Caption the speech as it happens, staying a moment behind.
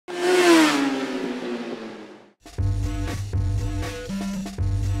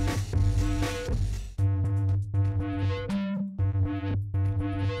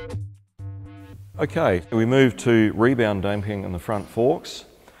Okay, we move to rebound damping in the front forks,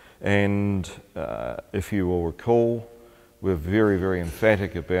 and if you will recall, we're very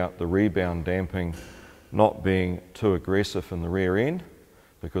emphatic about the rebound damping not being too aggressive in the rear end,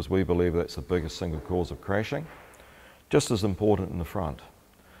 because we believe that's the biggest single cause of crashing. Just as important in the front.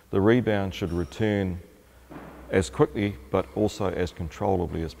 The rebound should return as quickly but also as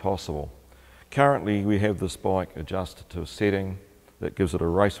controllably as possible. Currently we have this bike adjusted to a setting that gives it a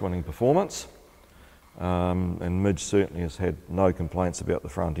race-winning performance, and Midge certainly has had no complaints about the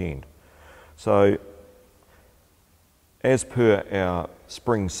front end. So as per our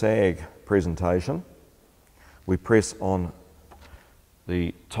spring sag presentation, we press on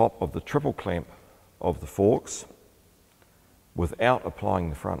the top of the triple clamp of the forks without applying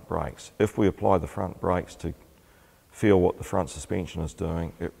the front brakes. If we apply the front brakes to feel what the front suspension is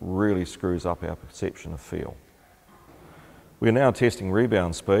doing, it really screws up our perception of feel. We're now testing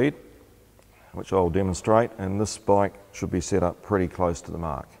rebound speed, which I'll demonstrate, and this bike should be set up pretty close to the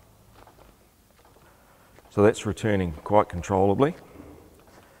mark. So that's returning quite controllably.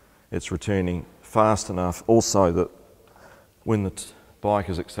 It's returning fast enough also that when the bike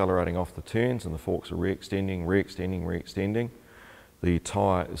is accelerating off the turns and the forks are re-extending, the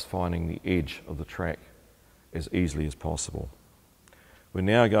tyre is finding the edge of the track as easily as possible. We're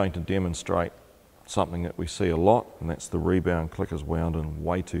now going to demonstrate something that we see a lot, and that's the rebound click is wound in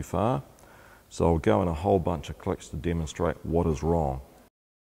way too far. So I'll go in a whole bunch of clicks to demonstrate what is wrong.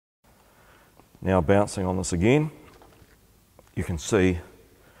 Now bouncing on this again, you can see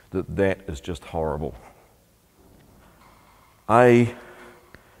that that is just horrible. The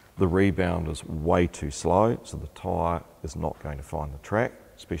rebound is way too slow, so the tyre is not going to find the track,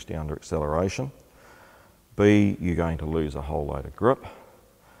 especially under acceleration. B, you're going to lose a whole load of grip.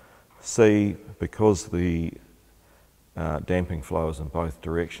 C, because the damping flows in both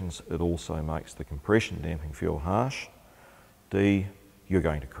directions, it also makes the compression damping feel harsh. D, you're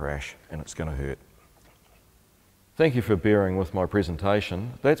going to crash and it's going to hurt. Thank you for bearing with my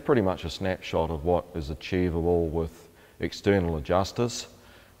presentation. That's pretty much a snapshot of what is achievable with external adjusters.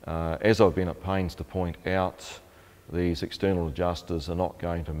 As I've been at pains to point out, these external adjusters are not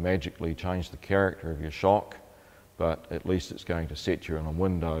going to magically change the character of your shock, but at least it's going to set you in a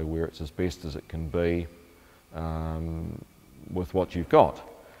window where it's as best as it can be with what you've got.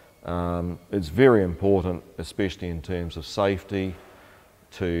 It's very important, especially in terms of safety,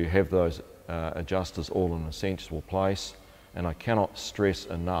 to have those adjusters all in a sensible place, and I cannot stress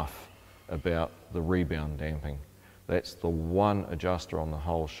enough about the rebound damping. That's the one adjuster on the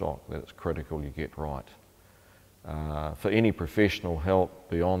whole shock that it's critical you get right. For any professional help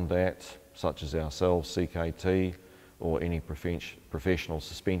beyond that, such as ourselves, CKT, or any professional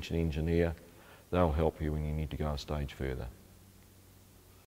suspension engineer, they'll help you when you need to go a stage further.